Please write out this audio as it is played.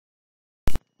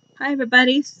Hi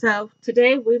everybody, so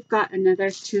today we've got another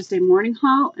Tuesday morning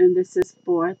haul, and this is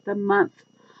for the month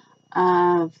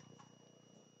of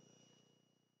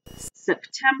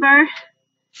September,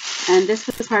 and this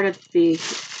was part of the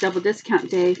double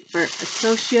discount day for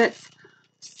associates.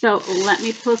 So let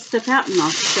me pull stuff out and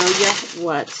I'll show you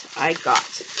what I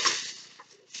got.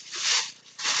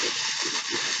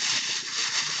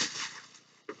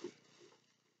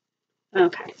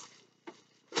 Okay,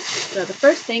 so the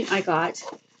first thing I got,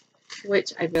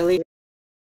 which I really are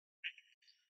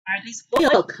these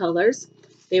oil colors.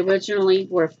 They originally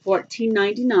were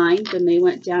 $14.99, then they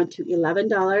went down to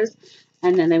 $11,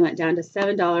 and then they went down to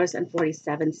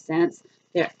 $7.47.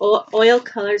 They're oil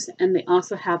colors, and they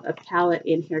also have a palette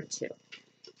in here too.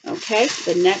 Okay,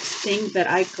 the next thing that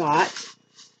I got,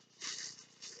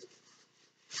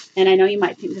 and I know you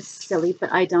might think this is silly,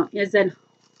 but I don't, is an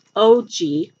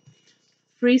OG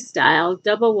Freestyle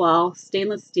double wall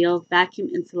stainless steel vacuum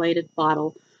insulated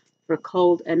bottle for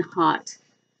cold and hot,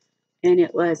 and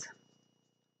it was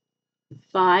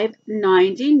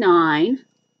 $5.99,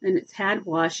 and it's hand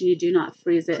wash and you do not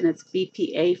freeze it, and it's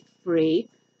BPA free.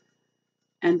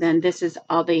 And then this is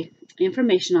all the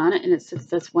information on it, and it's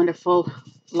this wonderful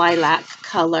lilac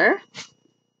color,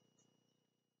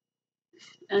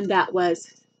 and that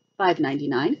was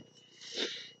 $5.99.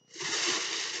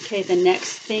 Okay, the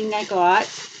next thing I got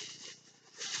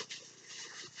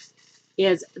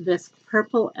is this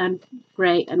purple and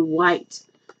gray and white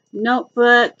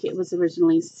notebook. It was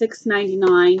originally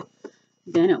 $6.99.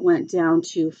 Then it went down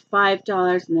to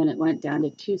 $5, and then it went down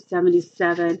to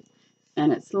 $2.77,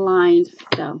 and it's lined,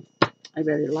 so I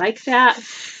really like that.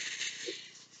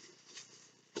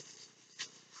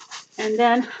 And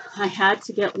then I had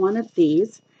to get one of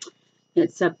these.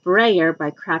 It's a brayer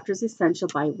by Crafters Essential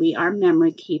by We Are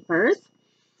Memory Keepers,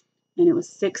 and it was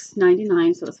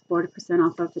 $6.99, so it was 40%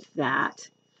 off of that.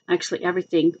 Actually,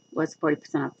 everything was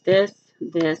 40% off. This,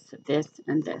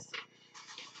 and this.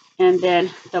 And then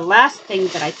the last thing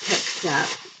that I picked up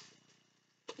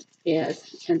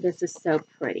is, and this is so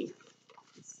pretty.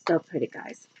 It's so pretty,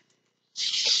 guys.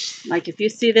 Like, if you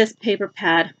see this paper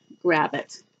pad, grab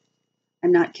it.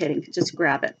 I'm not kidding. Just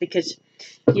grab it because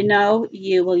you know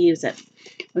you will use it.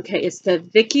 Okay, it's the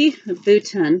Vicky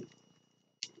Bouton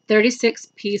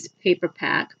 36-piece paper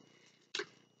pack.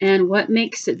 And what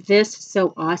makes this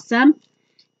so awesome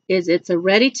is it's a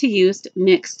ready-to-use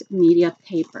mixed media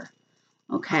paper.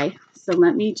 Okay, so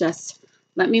let me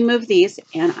move these,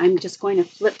 and I'm just going to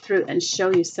flip through and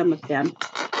show you some of them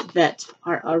that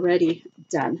are already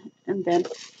done. And then,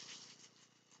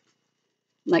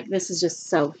 like, this is just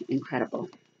so incredible.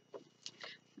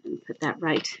 And put that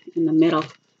right in the middle.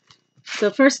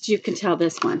 So first you can tell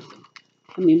this one.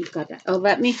 I mean, we've got that. Oh,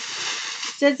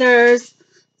 scissors.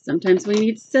 Sometimes we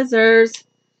need scissors.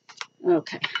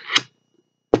 Okay.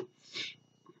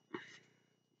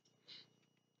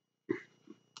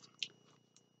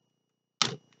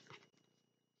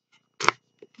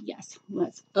 Yes,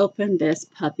 let's open this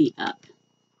puppy up.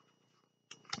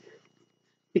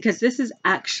 Because this is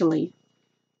actually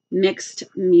mixed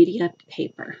media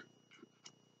paper.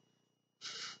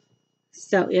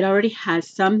 So it already has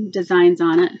some designs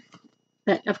on it,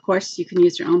 but of course you can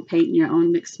use your own paint and your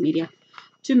own mixed media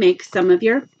to make some of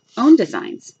your own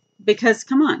designs. Because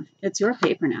come on, it's your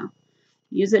paper now.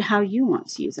 Use it how you want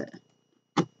to use it.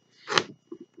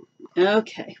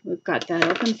 Okay, we've got that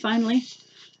open finally.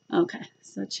 Okay,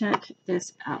 so check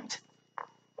this out.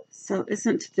 So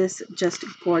isn't this just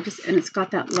gorgeous? And it's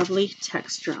got that lovely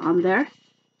texture on there.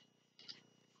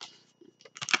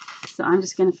 So I'm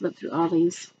just going to flip through all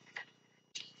these.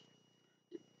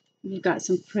 You've got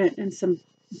some print and some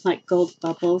like gold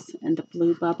bubbles and the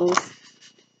blue bubbles.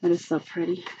 That is so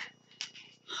pretty.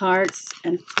 Hearts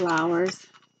and flowers.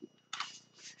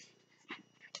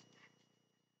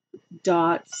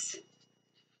 Dots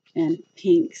and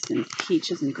pinks and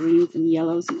peaches and greens and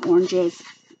yellows and oranges.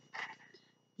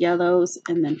 Yellows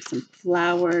and then some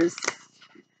flowers.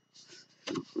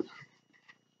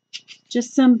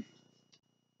 Just some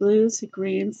blues,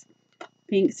 greens,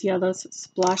 pinks, yellows,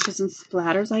 splashes and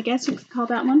splatters, I guess you could call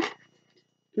that one.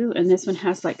 Ooh, and this one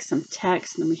has like some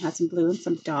text, and then we have some blue and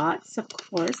some dots, of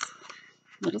course.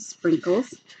 Little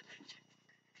sprinkles.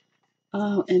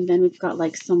 Oh, and then we've got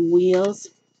like some wheels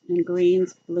and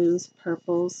greens, blues,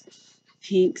 purples,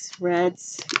 pinks,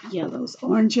 reds, yellows,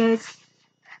 oranges.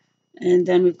 And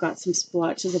then we've got some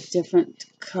splotches of different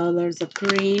colors of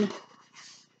green.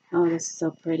 Oh, this is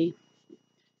so pretty.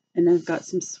 And then we've got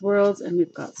some swirls, and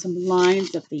we've got some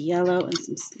lines of the yellow and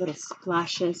some little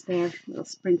splashes there, little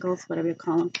sprinkles, whatever you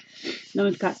call them. And then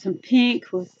we've got some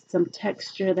pink with some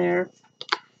texture there.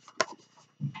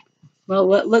 well,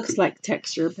 what looks like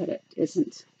texture, but it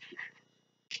isn't.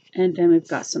 And then we've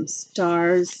got some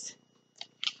stars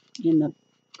in the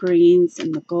greens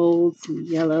and the golds and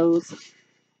yellows.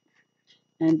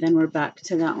 And then we're back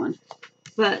to that one.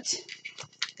 But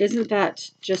isn't that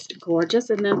just gorgeous?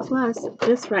 And then plus,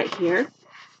 this right here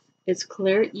is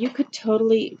clear. You could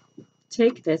totally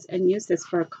take this and use this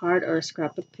for a card or a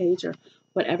scrapbook page or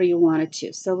whatever you wanted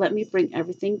to. So let me bring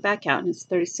everything back out, and it's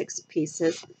 36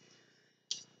 pieces.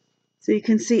 So you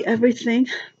can see everything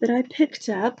that I picked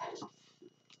up.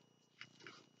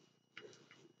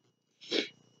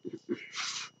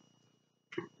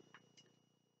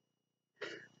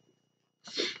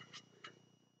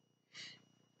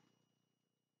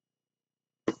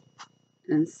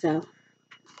 And so,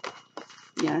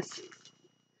 yes,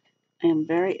 I am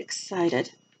very excited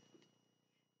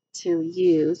to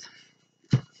use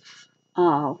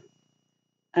all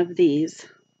of these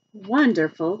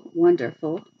wonderful,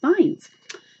 wonderful finds.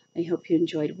 I hope you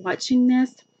enjoyed watching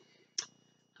this.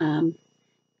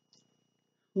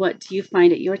 What do you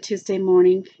find at your Tuesday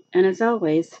morning? And as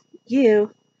always,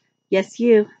 you, yes,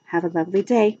 you, have a lovely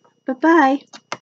day. Bye-bye.